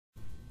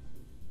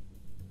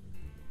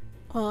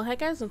Well, hi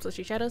guys, I'm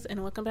Slushy Shadows,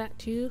 and welcome back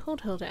to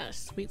Hotel Dash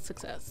Sweet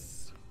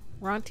Success.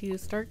 We're on to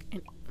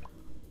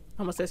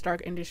almost said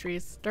Stark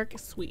Industries, Stark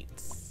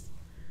Sweets.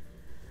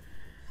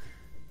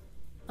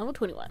 Level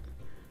 21.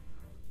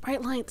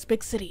 Bright lights,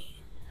 big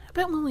city. I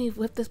bet when we've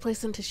whipped this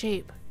place into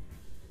shape,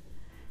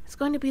 it's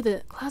going to be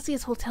the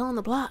classiest hotel on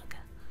the block.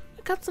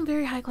 We've got some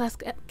very high-class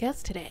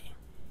guests today,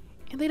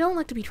 and they don't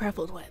like to be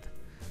trifled with,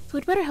 so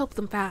we'd better help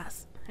them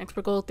fast.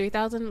 Expert gold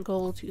 3,000,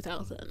 gold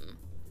 2,000.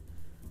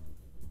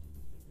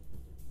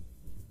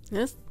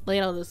 This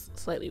layout is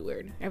slightly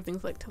weird.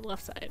 Everything's like to the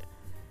left side.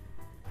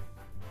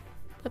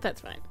 But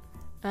that's fine.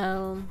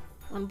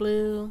 One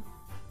blue.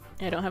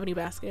 I don't have any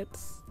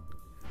baskets.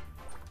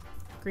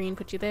 Green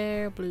put you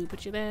there. Blue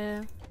put you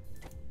there.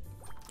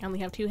 I only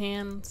have 2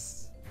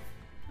 hands.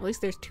 At least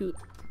there's 2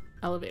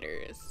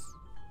 elevators.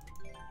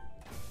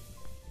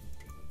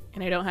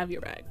 And I don't have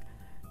your bag.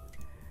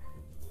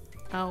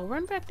 I'll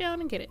run back down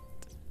and get it.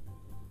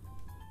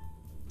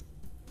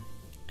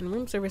 And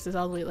room service is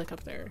all the way like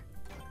up there.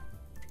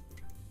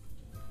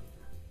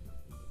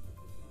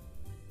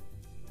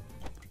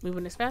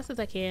 Moving as fast as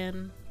I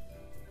can.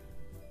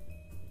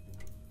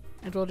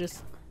 And we'll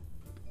just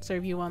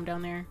serve you while I'm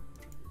down there.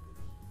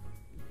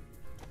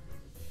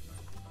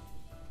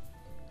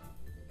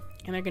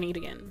 And they're gonna eat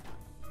again.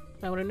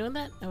 If I would have known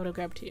that, I would have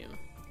grabbed 2.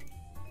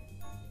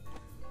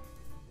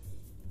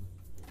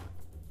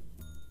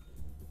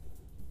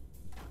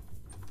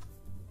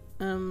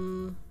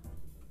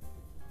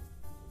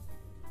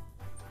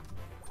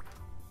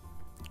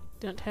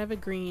 Don't have a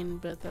green,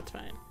 but that's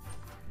fine.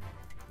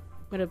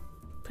 I'm gonna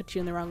put you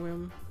in the wrong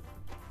room.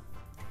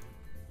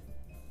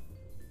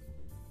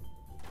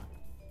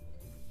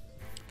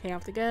 Okay,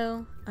 off to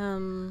go.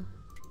 Can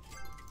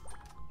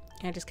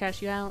I just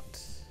cash you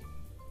out?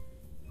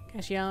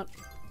 Cash you out.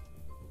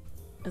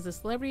 Is the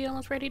celebrity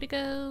almost ready to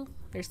go?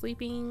 They're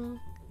sleeping.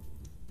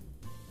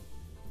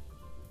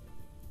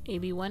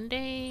 Maybe one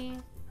day.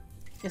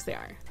 Yes, they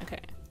are. Okay.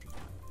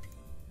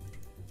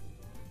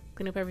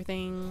 Clean up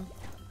everything.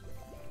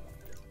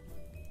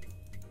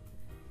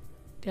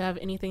 Do I have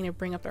anything to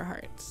bring up their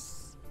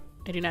hearts?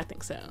 I do not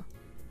think so.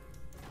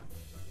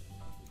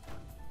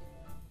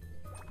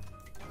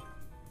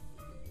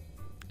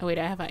 Oh wait,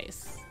 I have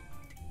ice.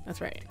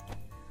 That's right.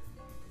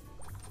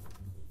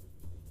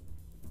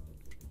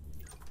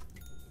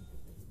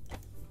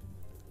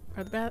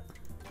 Grab the bat.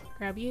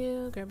 Grab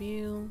you, grab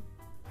you.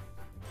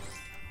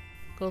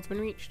 Goal's been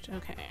reached.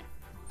 Okay.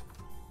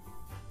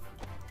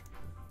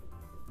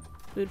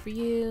 Food for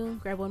you.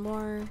 Grab one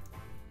more.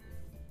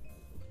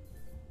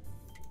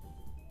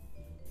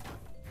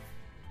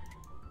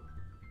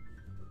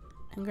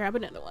 And grab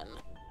another one.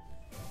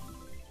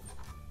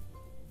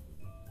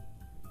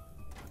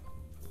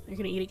 You're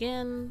gonna eat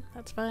again.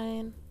 That's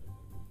fine.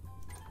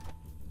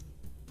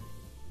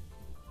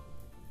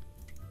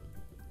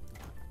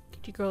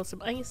 Get you girls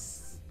some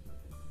ice.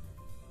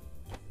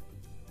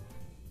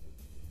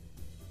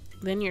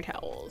 Then your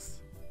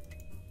towels.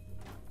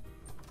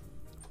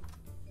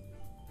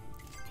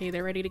 Okay,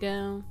 they're ready to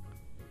go.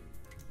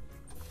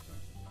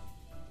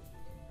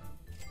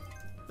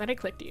 But I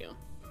clicked you.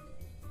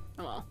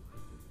 Oh well.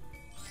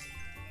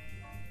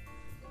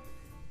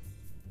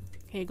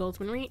 Okay, goal's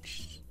been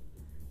reached.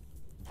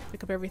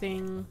 Pick up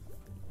everything.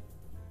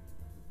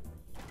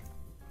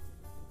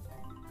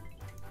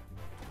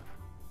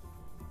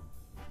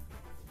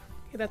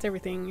 Okay, that's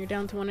everything. You're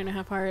down to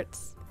 1.5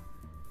 hearts.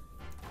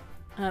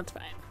 That's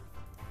fine.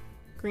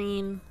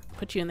 Green,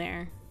 put you in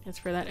there. It's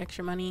for that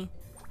extra money.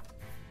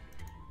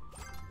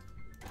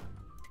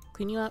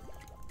 Clean you up.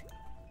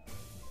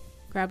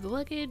 Grab the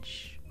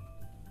luggage.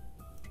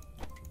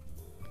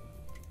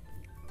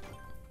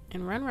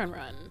 And run, run,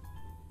 run.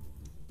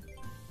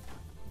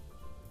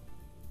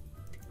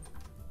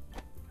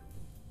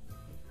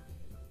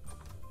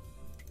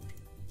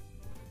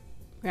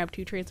 Grab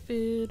 2 trays of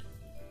food.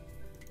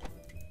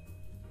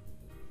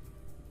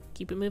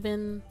 Keep it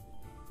moving.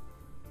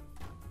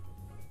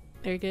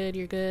 They're good,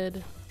 you're good.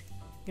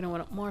 You're gonna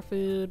want more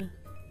food.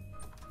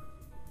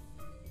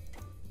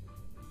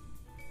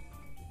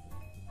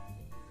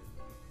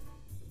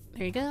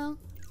 There you go.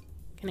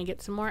 Can I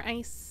get some more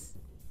ice?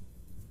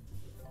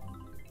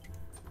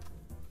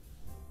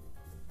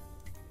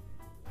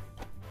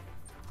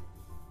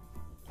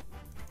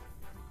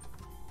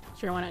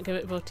 Sure, why not give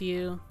it both to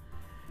you?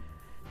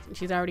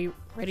 She's already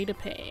ready to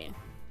pay.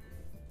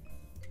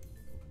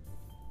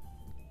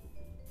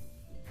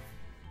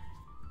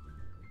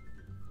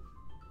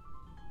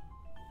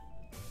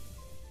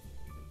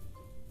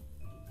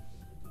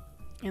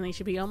 And they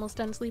should be almost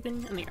done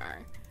sleeping, and they are.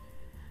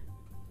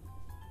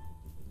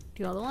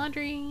 Do all the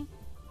laundry.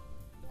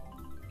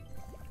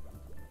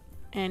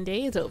 And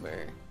day is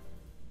over.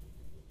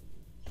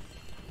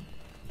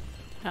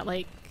 Got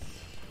like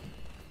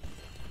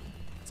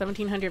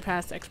 1,700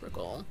 past expert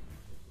goal.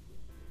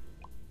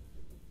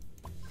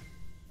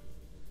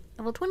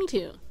 Level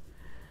 22.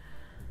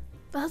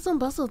 The hustle and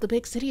bustle of the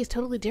big city is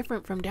totally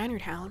different from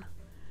dinertown.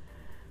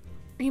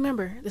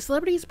 Remember, the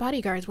celebrities'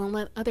 bodyguards won't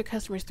let other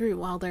customers through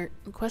while they're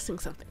requesting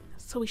something,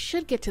 so we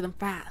should get to them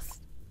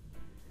fast.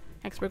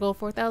 Expert goal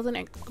 4,000,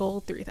 expert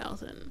goal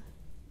 3,000.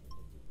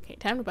 Okay,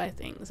 time to buy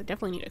things. I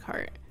definitely need a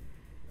cart.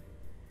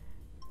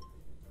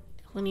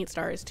 We'll need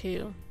stars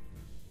too.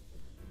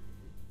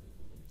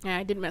 Yeah,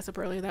 I did mess up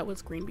earlier. That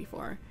was green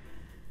before.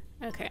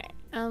 Okay.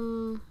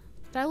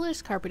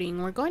 Stylish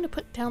carpeting. We're going to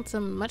put down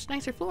some much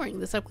nicer flooring.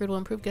 This upgrade will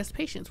improve guest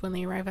patience when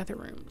they arrive at their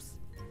rooms.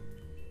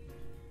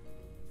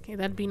 Okay,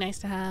 that'd be nice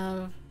to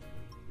have.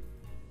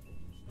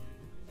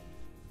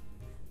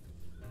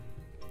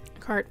 A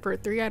cart for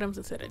 3 items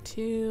instead of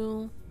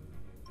 2.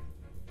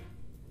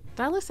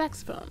 Stylish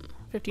saxophone.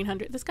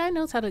 1,500. This guy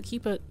knows how to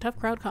keep a tough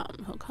crowd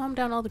calm. He'll calm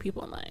down all the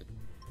people in line.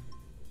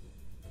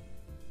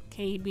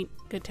 Okay, you'd be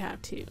good to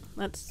have too.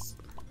 Let's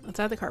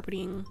add the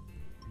carpeting.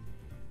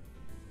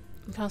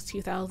 It costs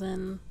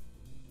 2,000.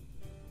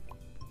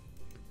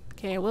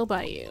 Okay, I will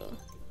buy you.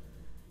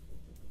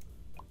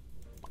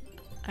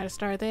 Add a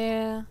star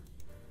there.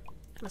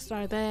 Add a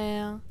star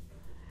there.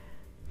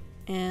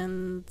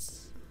 And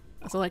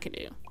that's all I can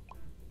do.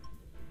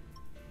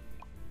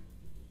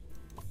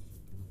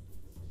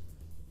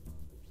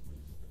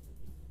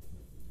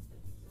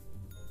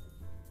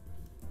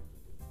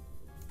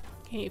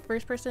 Okay,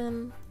 first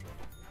person.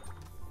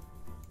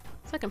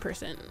 Second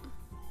person.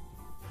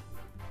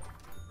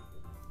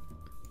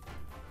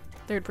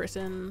 Third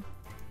person.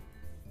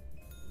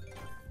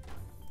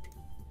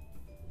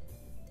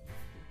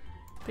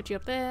 Put you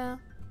up there.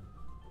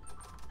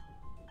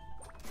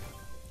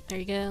 There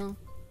you go.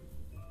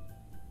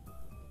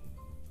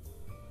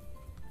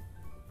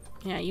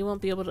 Yeah, you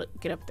won't be able to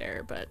get up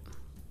there, but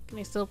can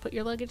I still put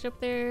your luggage up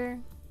there?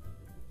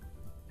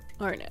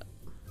 Or no?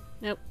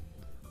 Nope.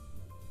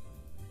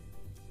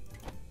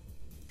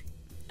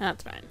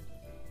 That's fine.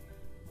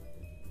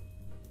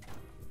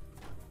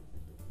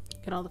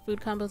 Get all the food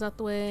combos out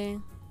the way.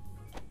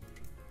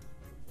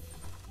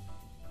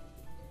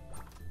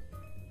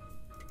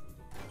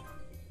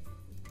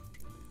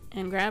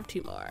 And grab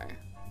 2 more.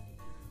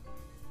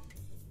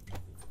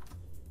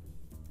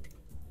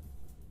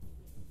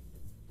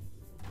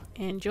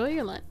 Enjoy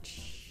your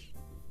lunch.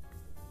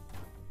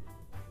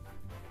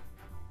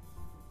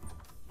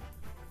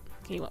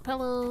 Okay, you want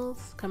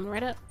pillows? Coming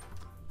right up.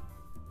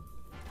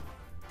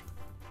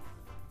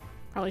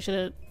 Probably should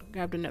have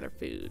grabbed another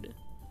food,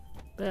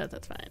 but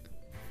that's fine.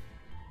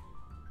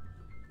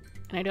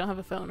 And I don't have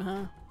a phone,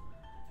 huh?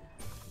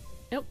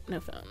 Nope, no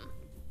phone.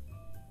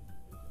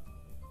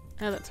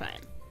 Oh, that's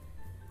fine.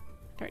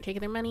 Start taking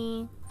their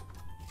money.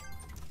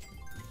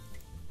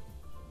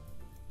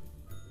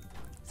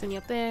 Send you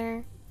up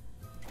there.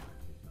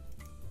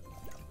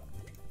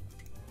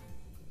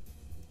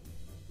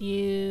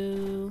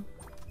 You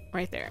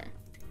right there.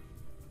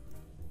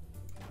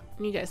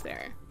 And you guys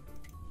there.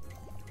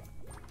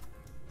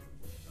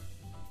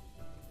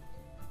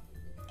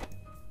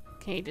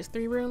 Okay, just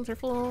 3 rooms are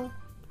full.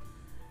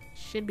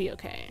 Should be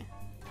okay.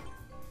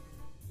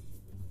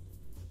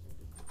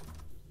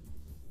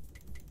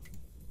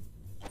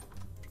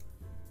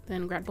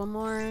 Then grab 1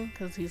 more,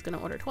 because he's gonna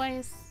order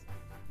twice.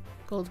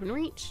 Goal's been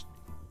reached.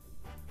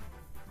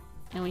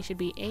 And we should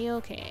be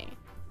a-okay.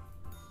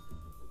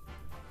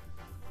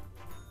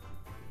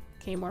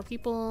 Okay, more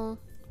people.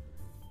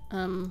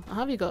 I'll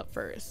have you go up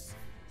first,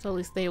 so at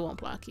least they won't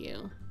block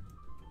you.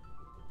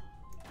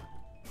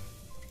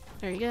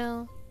 There you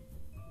go.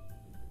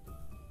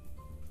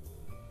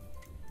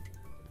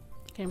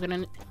 Okay, I'm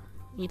gonna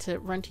need to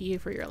run to you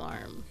for your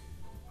alarm.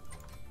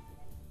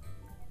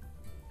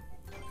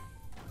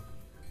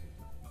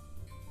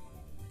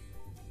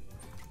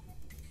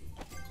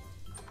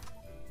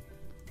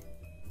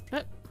 Oh,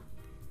 I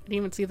didn't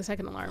even see the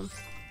second alarm.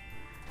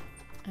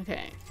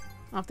 Okay,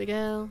 off they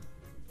go.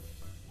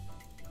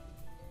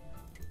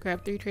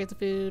 Grab 3 trays of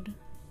food.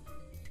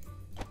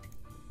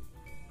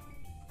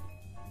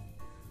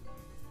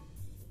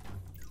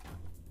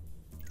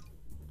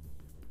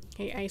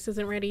 Okay, ice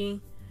isn't ready.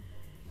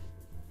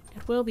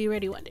 It will be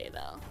ready one day,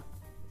 though.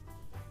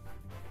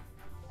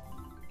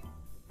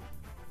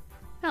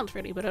 Sounds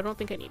ready, but I don't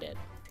think I need it.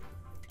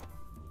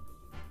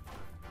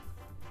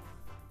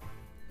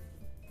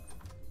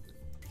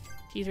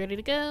 She's ready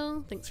to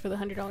go. Thanks for the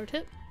 $100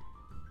 tip.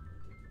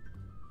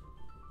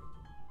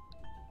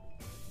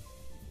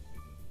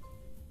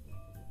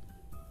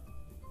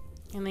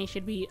 And they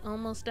should be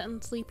almost done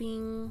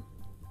sleeping.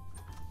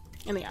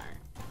 And they are.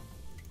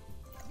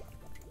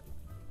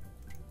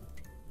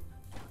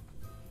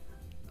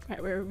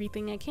 Alright, we're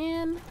everything I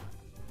can.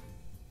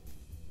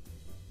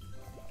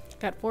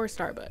 Got 4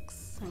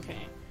 Starbucks.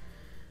 Okay.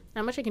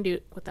 Not much I can do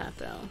with that,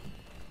 though.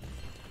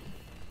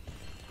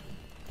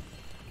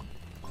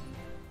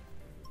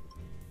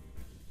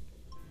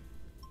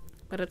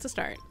 But it's a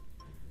start.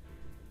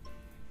 I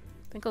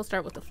think I'll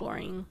start with the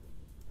flooring.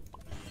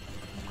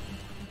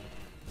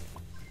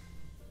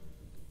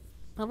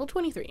 Level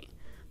 23.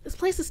 This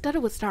place is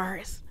studded with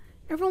stars.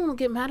 Everyone will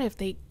get mad if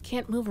they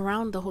can't move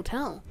around the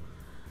hotel.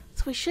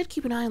 So we should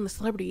keep an eye on the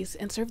celebrities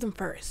and serve them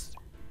first.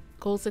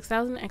 Goal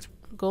 6,000,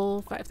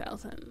 goal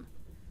 5,000.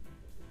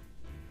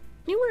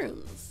 New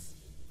rooms.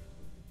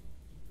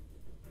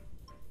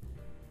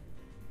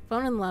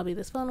 Phone in the lobby.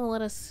 This phone will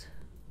let us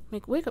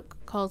Make wake-up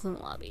calls in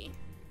the lobby.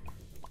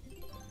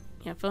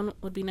 Yeah, phone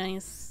would be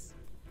nice.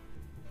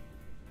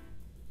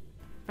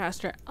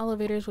 Faster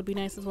elevators would be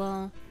nice as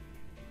well.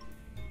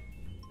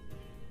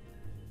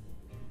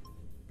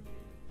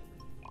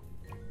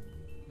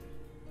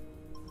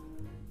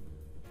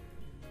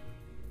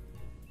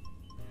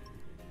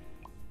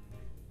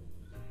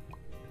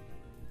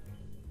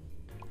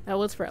 That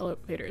was for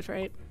elevators,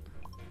 right?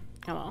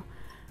 Oh well.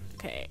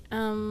 Okay,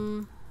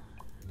 add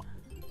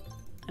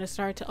a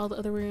star to all the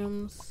other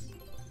rooms.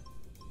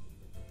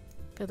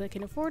 Because I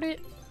can afford it.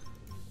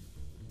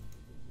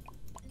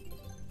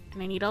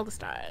 And I need all the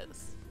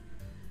stars.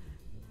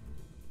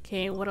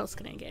 Okay, what else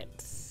can I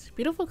get?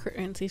 Beautiful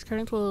curtains. These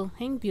curtains will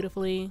hang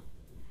beautifully.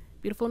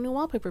 Beautiful new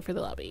wallpaper for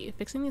the lobby.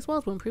 Fixing these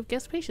walls will improve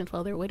guest patience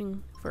while they're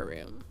waiting for a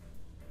room.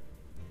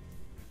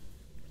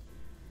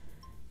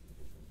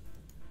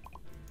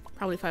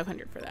 Probably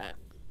 500 for that.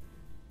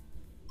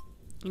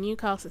 And you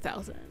cost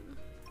 1,000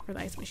 for the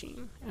ice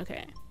machine.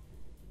 Okay.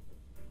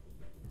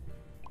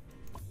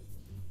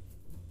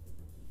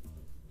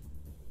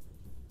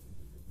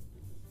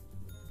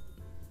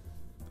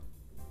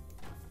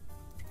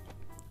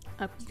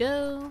 Up you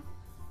go.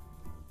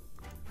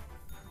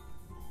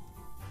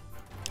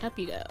 Up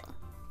you go.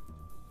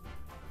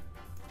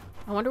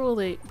 I wonder will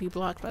they be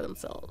blocked by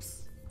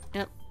themselves?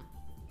 Yep.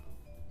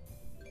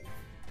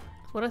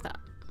 That's what I thought.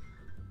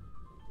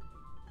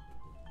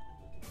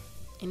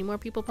 Any more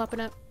people popping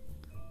up?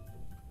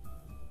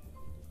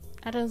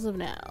 Not as of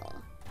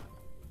now.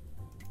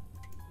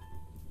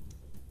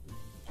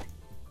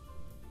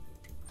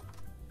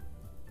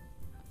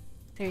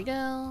 There you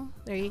go.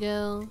 There you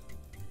go.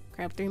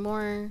 Grab 3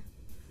 more.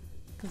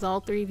 Because all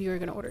 3 of you are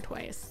going to order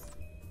twice.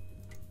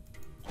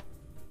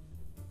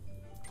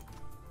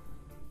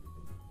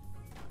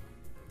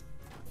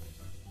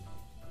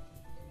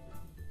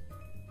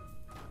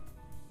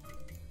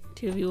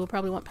 Two of you will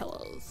probably want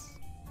pillows.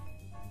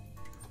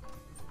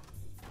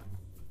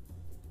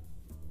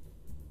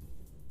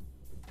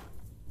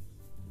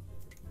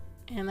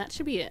 And that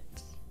should be it.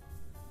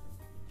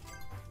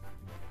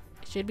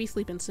 Should be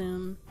sleeping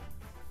soon.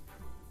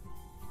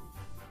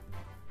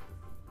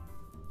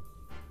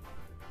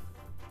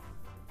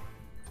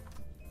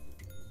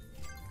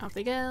 Off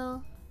they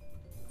go.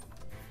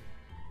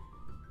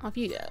 Off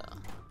you go.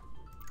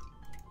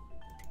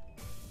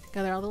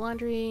 Gather all the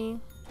laundry.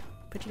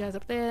 Put you guys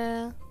up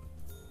there.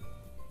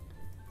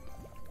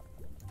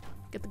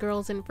 Get the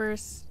girls in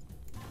first.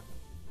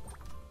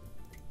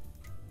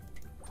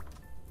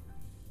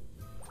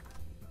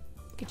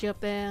 Get you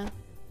up there.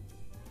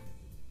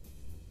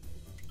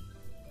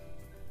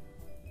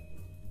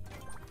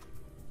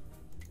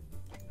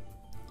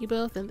 You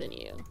both and then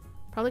you.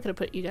 Probably could have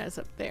put you guys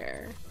up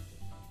there.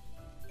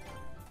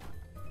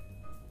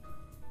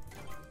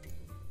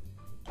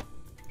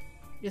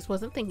 Just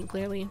wasn't thinking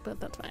clearly, but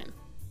that's fine.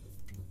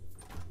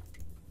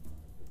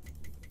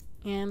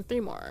 And 3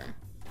 more.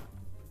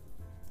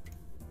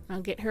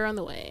 I'll get her on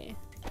the way.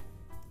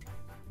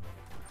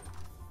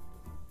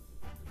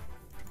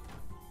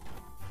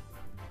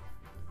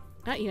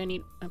 Not you, I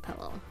need a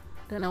pillow.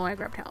 Don't know why I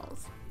grabbed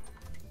towels.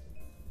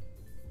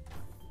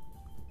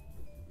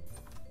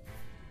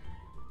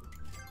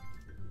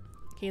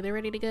 Okay, they're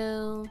ready to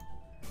go.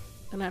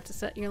 Gonna have to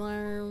set your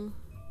alarm.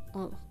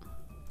 I'll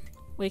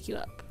wake you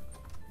up.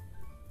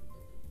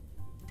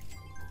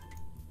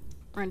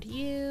 Run to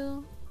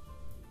you.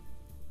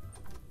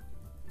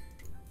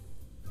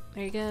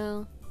 There you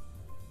go.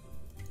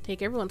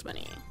 Take everyone's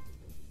money.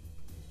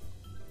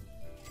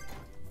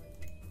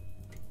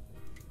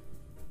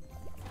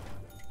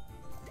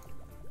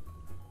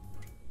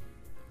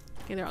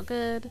 Okay, they're all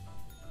good.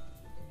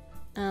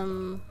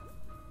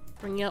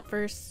 Bring you up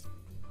first.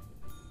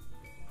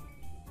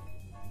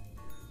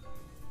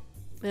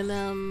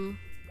 Then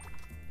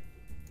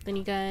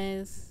you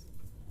guys.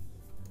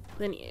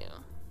 Then you.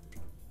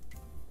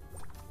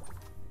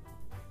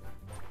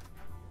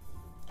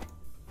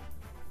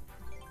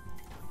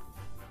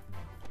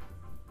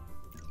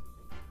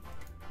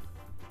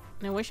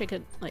 And I wish I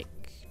could, like,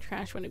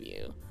 trash one of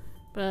you.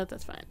 But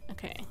that's fine.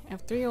 Okay. I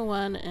have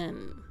 301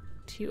 and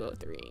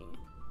 203.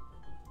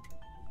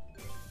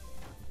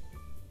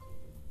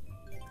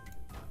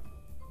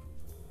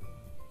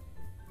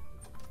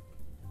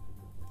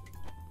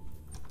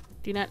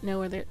 Do not know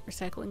where the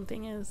recycling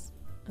thing is.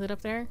 Is it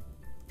up there?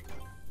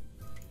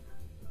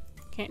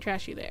 Can't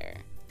trash you there.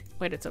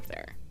 Wait, it's up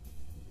there.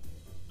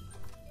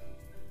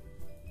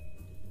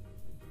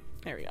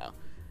 There we go.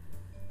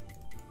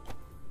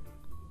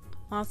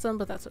 Awesome,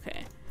 but that's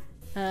okay.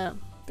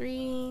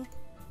 3.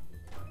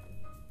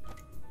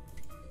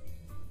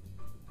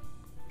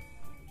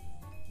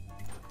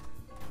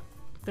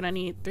 Gonna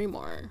need 3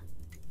 more.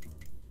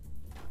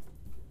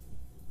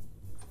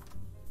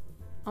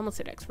 Almost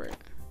hit expert.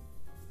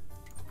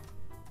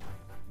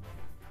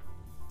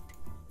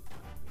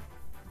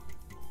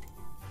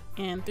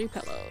 And 3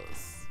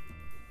 pillows.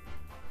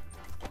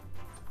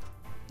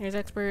 Here's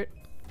expert.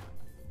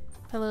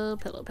 Pillow,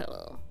 pillow,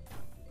 pillow.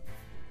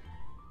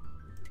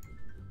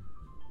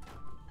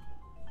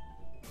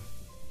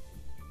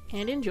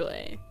 and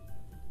enjoy.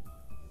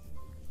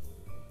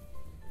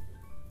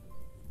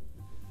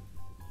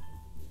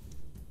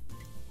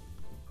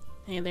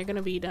 And they're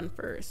gonna be done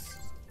first.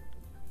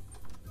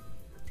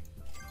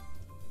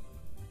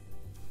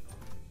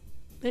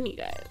 Then you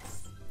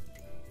guys.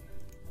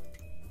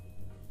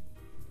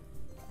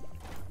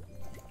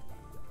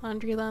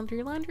 Laundry,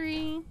 laundry,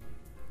 laundry.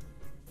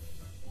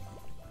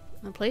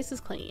 The place is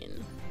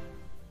clean.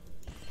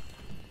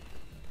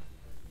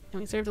 And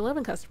we served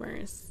 11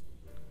 customers.